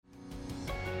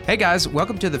Hey guys,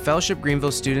 welcome to the Fellowship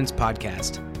Greenville Students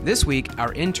Podcast. This week,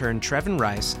 our intern, Trevin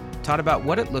Rice, taught about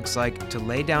what it looks like to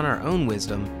lay down our own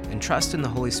wisdom and trust in the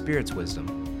Holy Spirit's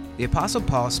wisdom. The Apostle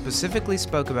Paul specifically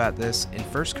spoke about this in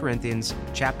 1 Corinthians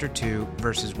chapter 2,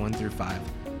 verses 1 through 5.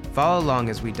 Follow along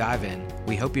as we dive in.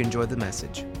 We hope you enjoyed the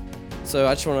message. So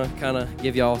I just want to kind of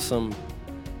give y'all some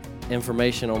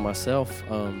information on myself.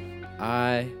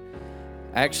 I've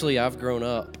grown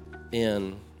up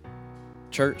in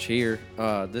church here.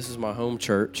 This is my home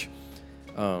church.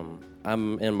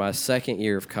 I'm in my second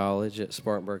year of college at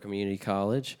Spartanburg Community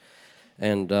College.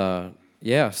 And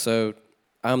so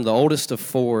I'm the oldest of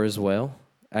four as well,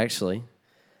 actually.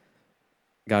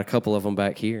 Got a couple of them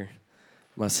back here,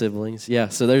 my siblings. Yeah,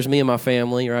 so there's me and my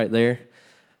family right there.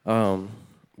 And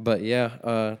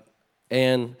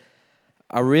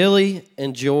I really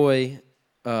enjoy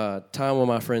time with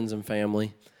my friends and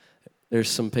family. There's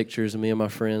some pictures of me and my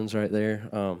friends right there.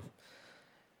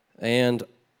 And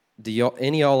any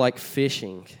of y'all like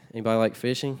fishing? Anybody like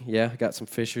fishing? Yeah, got some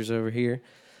fishers over here.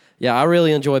 Yeah, I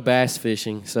really enjoy bass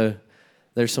fishing, so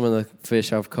there's some of the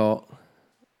fish I've caught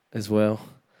as well.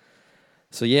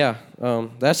 So yeah,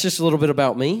 that's just a little bit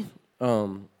about me.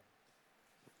 The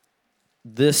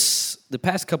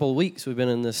past couple of weeks, we've been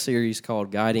in this series called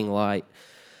Guiding Light,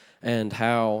 and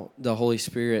how the Holy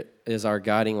Spirit is our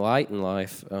guiding light in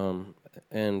life,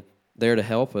 and there to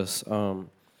help us.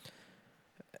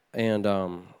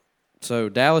 So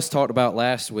Dallas talked about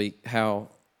last week how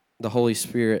the Holy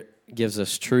Spirit gives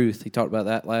us truth. He talked about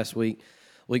that last week.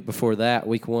 Week before that,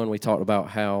 week 1, we talked about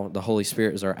how the Holy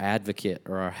Spirit is our advocate,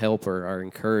 or our helper, our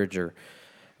encourager,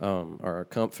 or our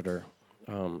comforter.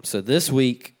 So this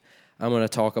week, I'm going to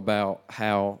talk about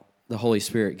how the Holy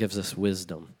Spirit gives us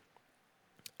wisdom.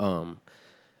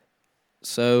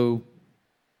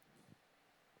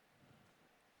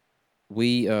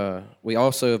 We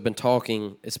also have been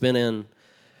talking. It's been in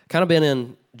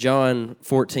John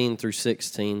 14 through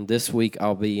 16. This week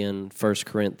I'll be in 1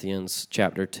 Corinthians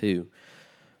chapter 2.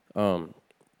 So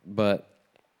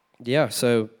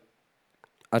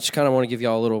I just kind of want to give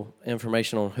y'all a little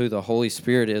information on who the Holy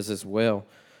Spirit is as well.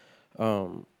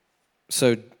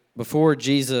 So before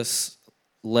Jesus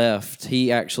left,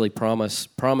 he actually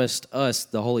promised us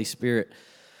the Holy Spirit,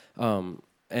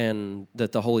 and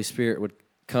that the Holy Spirit would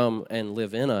come and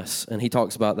live in us. And he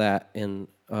talks about that in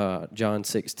John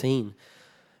 16.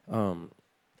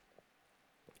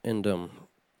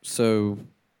 So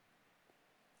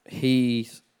he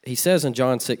says in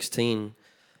John 16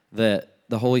 that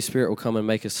the Holy Spirit will come and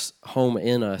make us home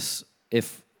in us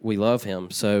if we love him.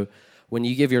 So when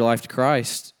you give your life to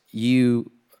Christ,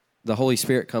 the Holy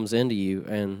Spirit comes into you.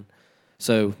 And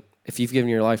so if you've given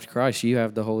your life to Christ, you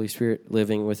have the Holy Spirit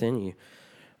living within you.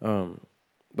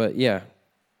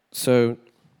 So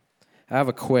I have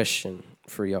a question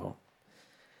for y'all.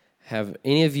 Have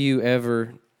any of you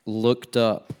ever looked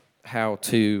up how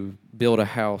to build a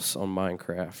house on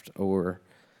Minecraft, or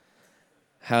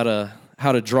how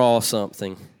to draw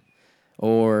something,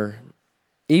 or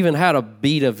even how to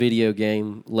beat a video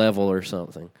game level or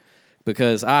something?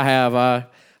 Because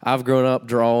I've grown up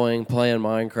drawing, playing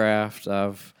Minecraft.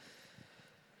 I've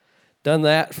done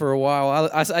that for a while.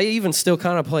 I even still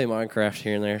kind of play Minecraft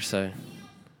here and there, so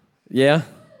yeah.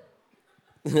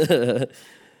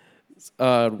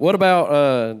 What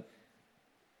about,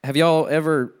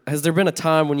 has there been a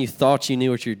time when you thought you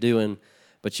knew what you're doing,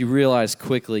 but you realized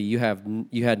quickly you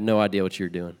had no idea what you're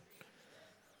doing?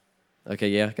 Okay,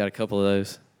 yeah, got a couple of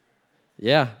those.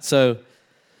 Yeah, so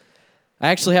I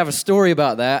actually have a story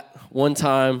about that. One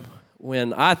time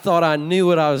when I thought I knew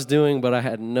what I was doing, but I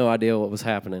had no idea what was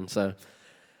happening. So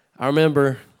I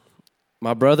remember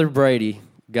my brother Brady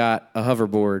got a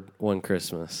hoverboard one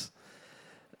Christmas,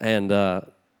 and my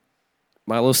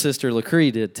little sister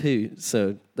LaCree did too.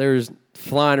 So they was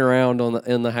flying around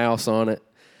in the house on it,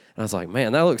 and I was like,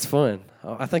 man, that looks fun.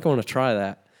 I think I want to try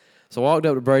that. So I walked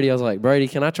up to Brady. I was like, Brady,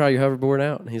 can I try your hoverboard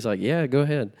out? And he's like, yeah, go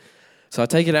ahead. So I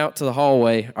take it out to the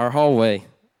hallway, our hallway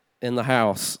in the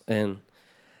house, and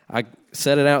I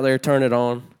set it out there, turn it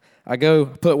on. I go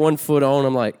put one foot on.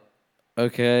 I'm like,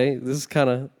 okay, this is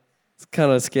kind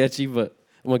of sketchy, but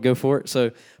I'm going to go for it. So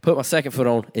put my second foot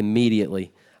on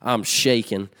immediately. I'm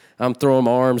shaking. I'm throwing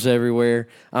my arms everywhere.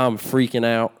 I'm freaking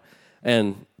out.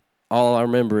 And all I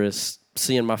remember is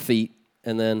seeing my feet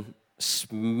and then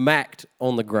smacked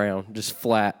on the ground, just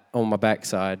flat on my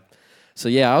backside. So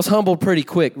yeah, I was humbled pretty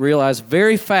quick, realized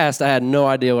very fast I had no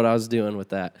idea what I was doing with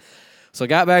that. So I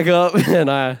got back up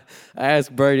and I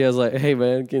asked Brady, I was like, hey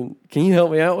man, can you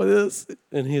help me out with this?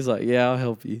 And he's like, yeah, I'll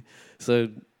help you. So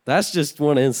that's just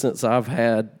one instance I've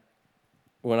had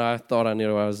when I thought I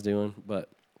knew what I was doing. But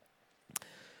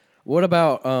What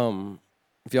about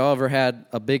if y'all ever had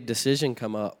a big decision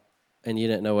come up and you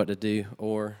didn't know what to do,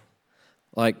 or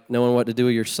like knowing what to do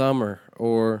with your summer,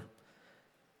 or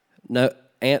no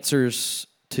answers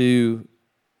to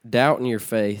doubt in your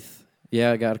faith?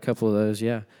 Yeah, I got a couple of those,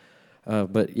 yeah.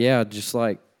 But yeah, just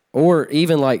like, or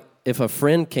even like if a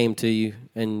friend came to you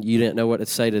and you didn't know what to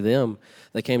say to them,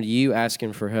 they came to you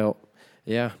asking for help.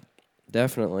 Yeah,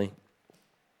 definitely.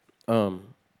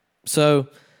 So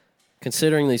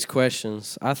considering these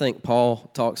questions, I think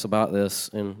Paul talks about this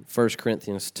in 1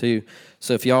 Corinthians 2.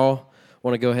 So if y'all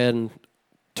want to go ahead and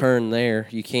turn there,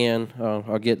 you can.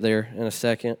 I'll get there in a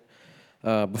second.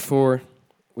 Before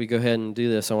we go ahead and do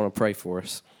this, I want to pray for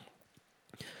us.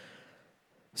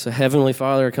 So Heavenly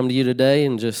Father, I come to you today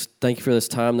and just thank you for this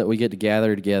time that we get to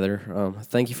gather together.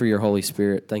 Thank you for your Holy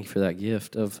Spirit. Thank you for that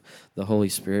gift of the Holy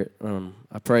Spirit.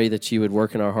 I pray that you would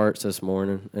work in our hearts this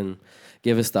morning and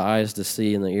give us the eyes to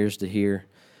see and the ears to hear.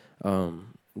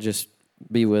 Just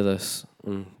be with us.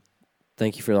 And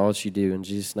thank you for all that you do. In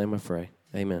Jesus' name I pray.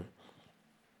 Amen.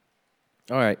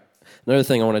 All right. Another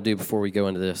thing I want to do before we go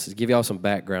into this is give y'all some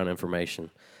background information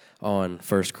on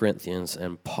 1 Corinthians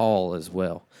and Paul as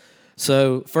well.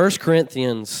 So 1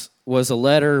 Corinthians was a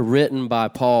letter written by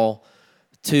Paul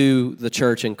to the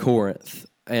church in Corinth.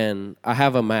 And I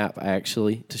have a map,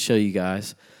 actually, to show you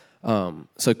guys.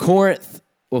 So Corinth,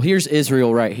 well, here's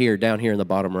Israel right here, down here in the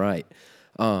bottom right.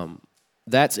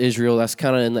 That's Israel. That's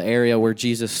kind of in the area where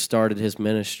Jesus started his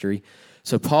ministry.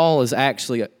 So Paul is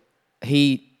actually,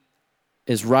 he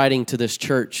is writing to this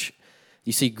church.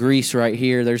 You see Greece right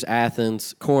here. There's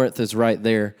Athens. Corinth is right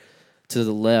there to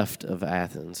the left of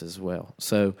Athens as well.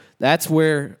 So that's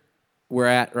where we're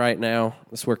at right now.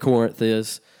 That's where Corinth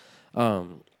is.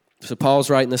 So Paul's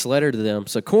writing this letter to them.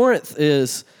 So Corinth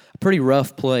is a pretty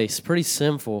rough place, pretty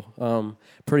sinful,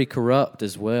 pretty corrupt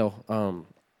as well.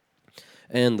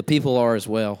 And the people are as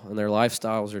well, and their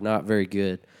lifestyles are not very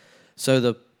good. So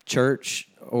the church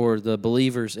or the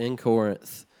believers in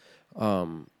Corinth,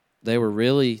 they were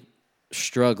really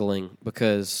struggling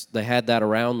because they had that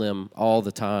around them all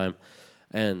the time.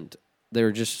 And they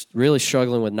were just really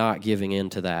struggling with not giving in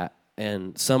to that.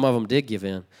 And some of them did give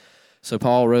in. So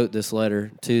Paul wrote this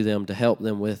letter to them to help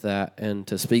them with that and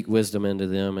to speak wisdom into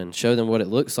them and show them what it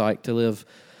looks like to live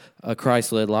a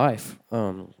Christ-led life.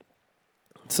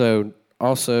 So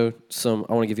also, I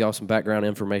want to give y'all some background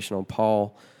information on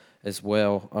Paul as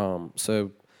well.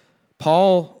 So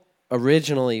Paul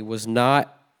originally was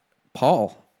not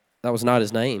Paul. That was not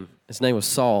his name. His name was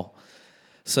Saul.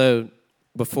 So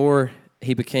before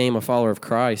he became a follower of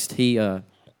Christ, he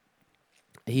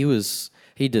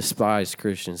despised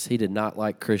Christians. He did not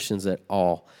like Christians at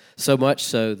all. So much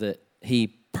so that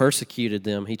he persecuted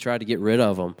them. He tried to get rid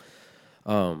of them.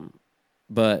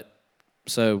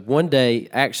 So one day,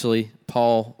 actually,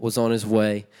 Paul was on his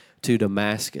way to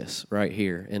Damascus right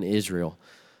here in Israel.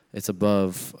 It's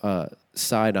above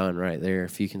Sidon right there,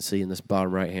 if you can see in this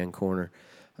bottom right-hand corner.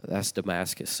 That's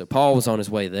Damascus. So Paul was on his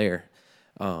way there.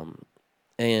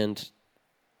 And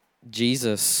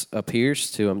Jesus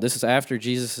appears to him. This is after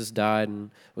Jesus has died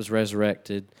and was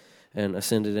resurrected and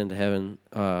ascended into heaven.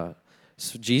 So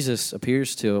Jesus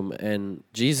appears to him, and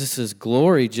Jesus'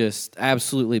 glory just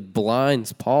absolutely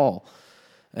blinds Paul.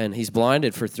 And he's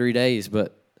blinded for 3 days.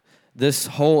 But this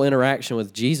whole interaction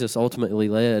with Jesus ultimately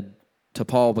led to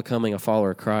Paul becoming a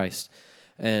follower of Christ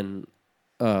and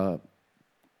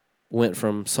went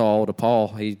from Saul to Paul.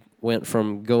 He went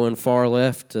from going far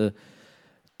left to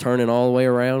turning all the way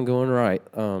around, going right.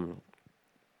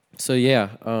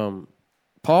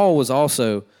 Paul was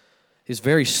also, he's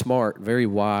very smart, very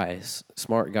wise,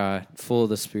 smart guy, full of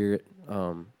the Spirit.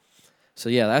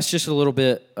 That's just a little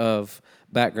bit of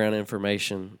background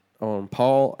information on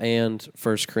Paul and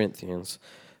 1 Corinthians.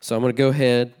 So I'm going to go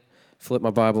ahead, flip my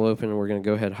Bible open, and we're going to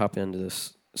go ahead and hop into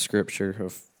this scripture.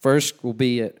 First will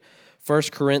be at 1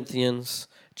 Corinthians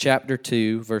chapter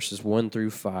 2, verses 1 through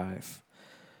 5.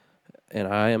 And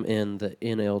I am in the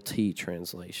NLT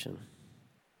translation.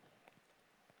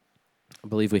 I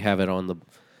believe we have it on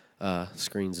the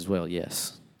screens as well,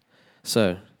 yes.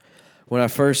 So, when I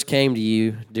first came to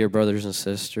you, dear brothers and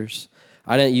sisters,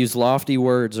 I didn't use lofty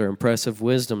words or impressive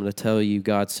wisdom to tell you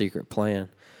God's secret plan.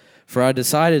 For I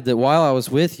decided that while I was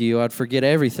with you, I'd forget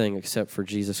everything except for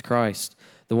Jesus Christ,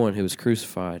 the one who was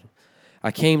crucified.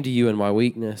 I came to you in my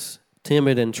weakness,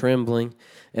 timid and trembling,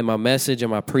 and my message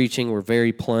and my preaching were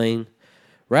very plain.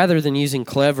 Rather than using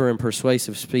clever and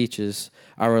persuasive speeches,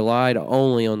 I relied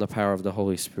only on the power of the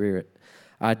Holy Spirit.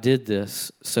 I did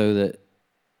this so that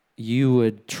you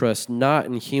would trust not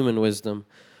in human wisdom,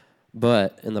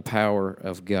 but in the power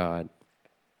of God.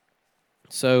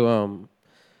 So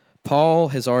Paul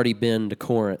has already been to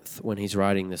Corinth when he's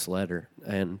writing this letter,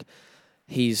 and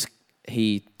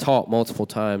he taught multiple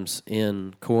times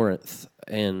in Corinth,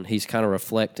 and he's kind of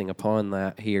reflecting upon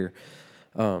that here.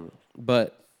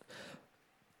 But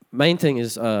main thing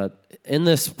is, in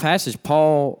this passage,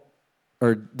 Paul,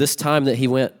 or this time that he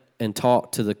went and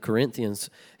taught to the Corinthians,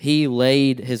 he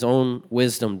laid his own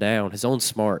wisdom down, his own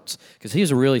smarts, because he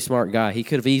was a really smart guy. He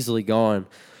could have easily gone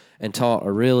and taught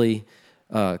a really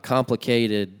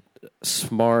complicated,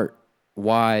 smart,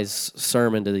 wise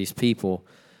sermon to these people,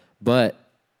 but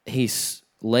he's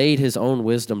laid his own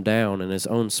wisdom down and his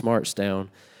own smarts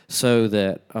down so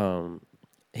that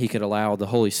he could allow the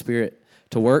Holy Spirit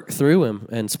to work through him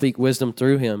and speak wisdom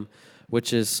through him,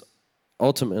 which is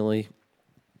ultimately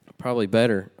probably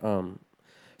better.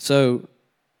 So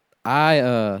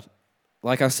I,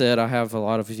 like I said, I have a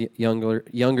lot of younger.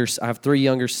 I have 3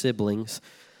 younger siblings.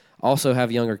 Also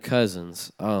have younger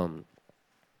cousins.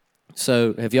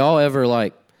 So have y'all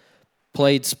ever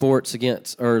played sports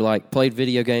against, or played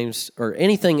video games or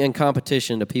anything in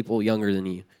competition to people younger than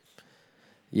you?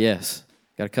 Yes,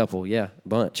 got a couple. Yeah, a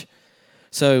bunch.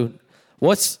 So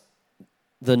what's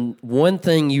the one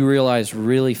thing you realize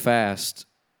really fast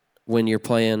when you're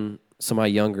playing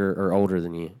somebody younger or older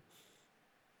than you?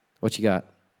 What you got?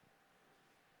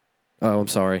 Oh, I'm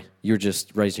sorry. You're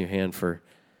just raising your hand for...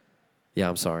 Yeah,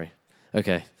 I'm sorry.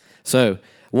 Okay. So,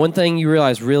 one thing you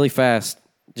realize really fast,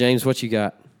 James, what you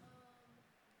got?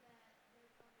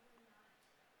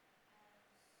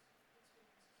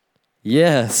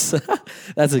 Yes.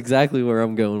 That's exactly where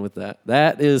I'm going with that.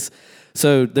 That is,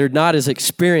 so they're not as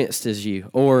experienced as you,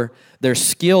 or their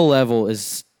skill level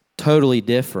is totally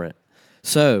different.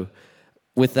 So,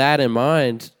 with that in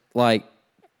mind,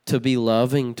 to be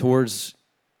loving towards,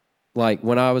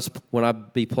 when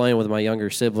I'd be playing with my younger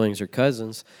siblings or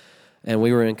cousins, and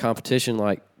we were in competition,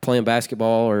 playing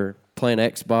basketball or playing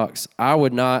Xbox, I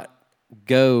would not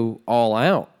go all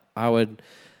out.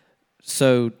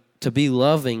 So to be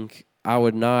loving, I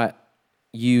would not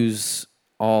use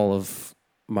all of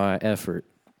my effort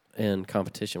in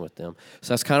competition with them.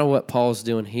 So that's kind of what Paul's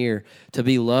doing here, to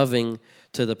be loving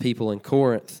to the people in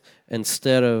Corinth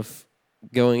instead of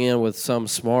going in with some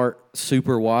smart,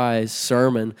 super wise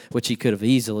sermon, which he could have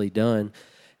easily done.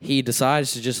 He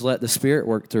decides to just let the Spirit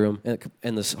work through him,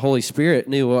 and the Holy Spirit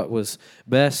knew what was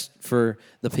best for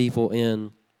the people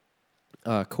in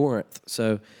Corinth.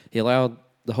 So he allowed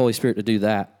the Holy Spirit to do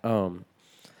that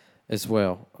as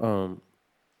well.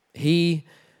 He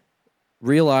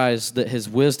realized that his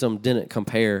wisdom didn't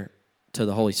compare to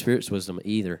the Holy Spirit's wisdom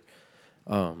either.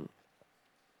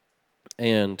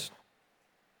 And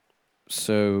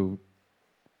so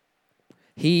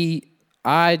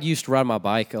I used to ride my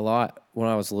bike a lot when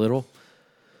I was little,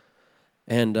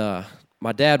 and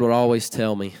my dad would always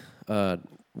tell me,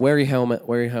 wear your helmet,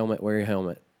 wear your helmet, wear your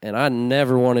helmet. And I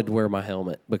never wanted to wear my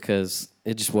helmet because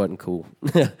it just wasn't cool.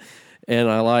 And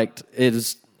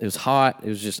it was hot, it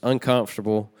was just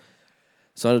uncomfortable.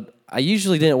 So I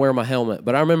usually didn't wear my helmet,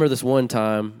 but I remember this one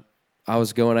time I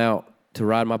was going out to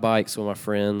ride my bikes with my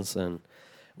friends, and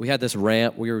we had this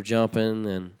ramp we were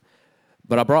jumping,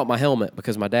 but I brought my helmet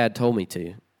because my dad told me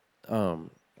to.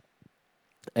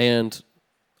 And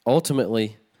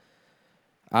ultimately,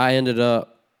 I ended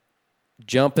up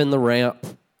jumping the ramp,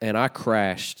 and I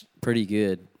crashed pretty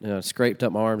good. Scraped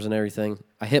up my arms and everything.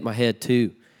 I hit my head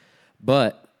too,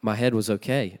 but my head was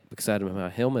okay because I had my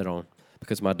helmet on,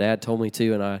 because my dad told me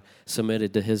to, and I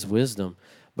submitted to his wisdom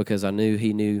because I knew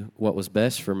he knew what was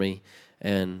best for me,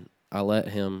 and I let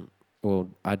him. Well,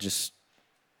 I just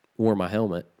wore my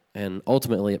helmet, and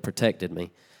ultimately it protected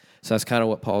me. So that's kind of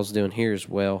what Paul's doing here as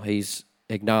well. He's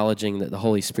acknowledging that the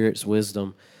Holy Spirit's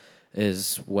wisdom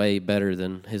is way better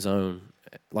than his own,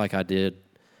 like I did,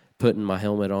 putting my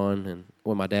helmet on and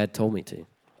when my dad told me to.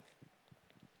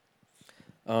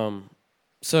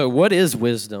 So what is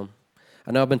wisdom?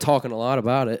 I know I've been talking a lot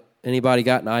about it. Anybody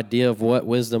got an idea of what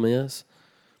wisdom is?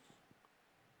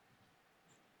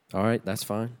 All right, that's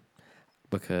fine.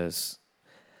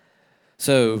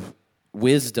 So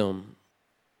wisdom,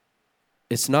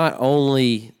 it's not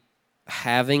only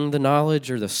having the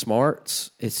knowledge or the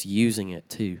smarts, it's using it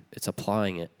too. It's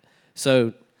applying it.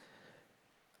 So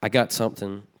I got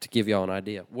something to give y'all an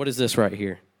idea. What is this right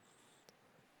here?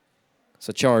 It's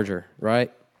a charger,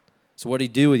 right? So what do you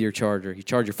do with your charger? You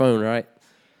charge your phone, right?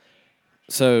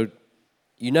 So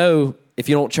if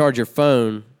you don't charge your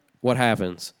phone, what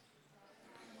happens?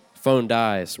 Phone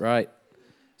dies, right?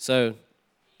 So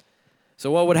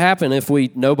what would happen if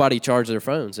nobody charged their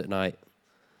phones at night?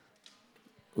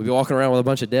 We'd be walking around with a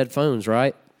bunch of dead phones,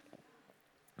 right?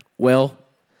 Well,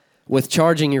 with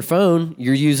charging your phone,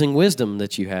 you're using wisdom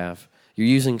that you have. You're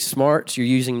using smarts, you're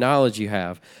using knowledge you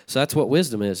have. So that's what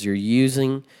wisdom is. You're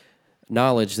using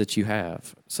knowledge that you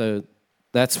have. So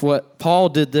that's what Paul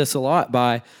did this a lot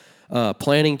by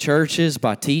planting churches,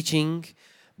 by teaching,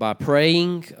 by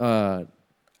praying,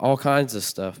 all kinds of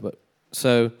stuff. But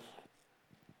so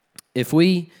if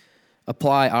we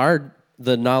apply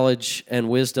the knowledge and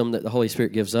wisdom that the Holy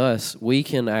Spirit gives us, we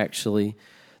can actually,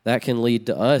 that can lead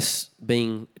to us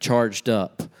being charged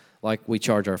up like we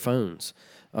charge our phones.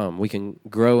 We can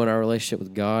grow in our relationship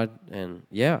with God, and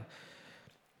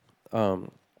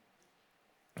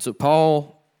so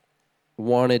Paul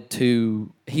wanted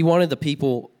the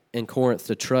people in Corinth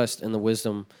to trust in the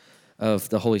wisdom of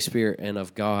the Holy Spirit and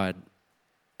of God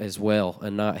as well,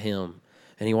 and not him.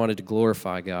 And he wanted to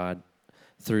glorify God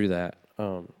through that.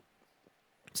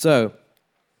 So,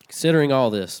 considering all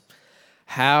this,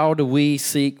 how do we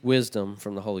seek wisdom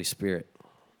from the Holy Spirit?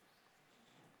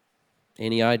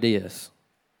 Any ideas?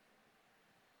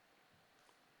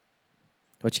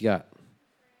 What you got?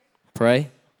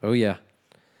 Pray? Oh, yeah.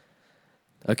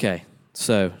 Okay,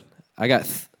 so I got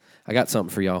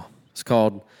something for y'all. It's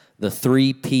called the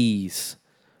 3 Ps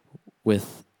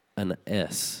with an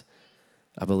S,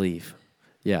 I believe.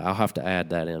 Yeah, I'll have to add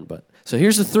that in. But so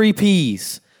here's the 3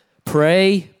 Ps: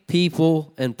 pray,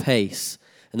 people, and pace.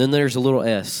 And then there's a little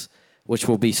S, which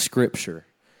will be Scripture.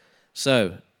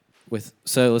 So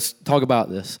let's talk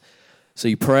about this. So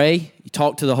you pray, you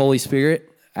talk to the Holy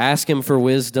Spirit, ask Him for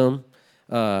wisdom,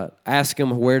 ask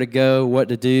Him where to go, what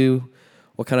to do,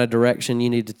 what kind of direction you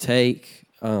need to take.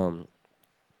 Then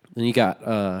you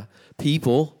got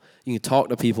people. You can talk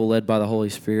to people led by the Holy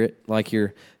Spirit, like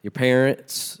your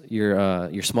parents,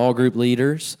 your small group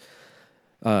leaders,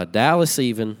 Dallas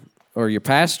even, or your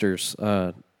pastors.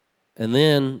 And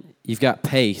then you've got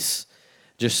pace,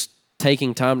 just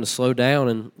taking time to slow down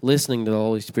and listening to the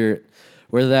Holy Spirit,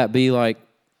 whether that be like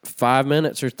 5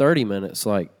 minutes or 30 minutes,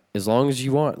 like as long as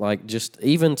you want. Like just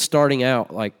even starting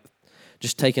out, like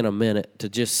just taking a minute to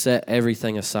just set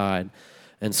everything aside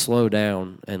and slow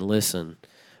down and listen.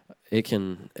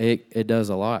 It does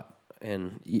a lot,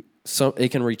 and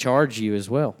it can recharge you as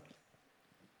well.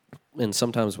 And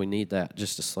sometimes we need that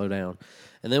just to slow down.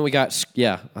 And then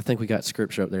I think we got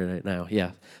Scripture up there right now.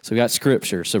 Yeah, so we got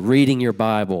Scripture. So reading your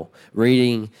Bible,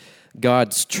 reading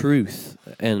God's truth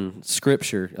and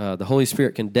Scripture. The Holy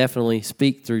Spirit can definitely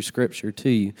speak through Scripture to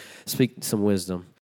you, speak some wisdom.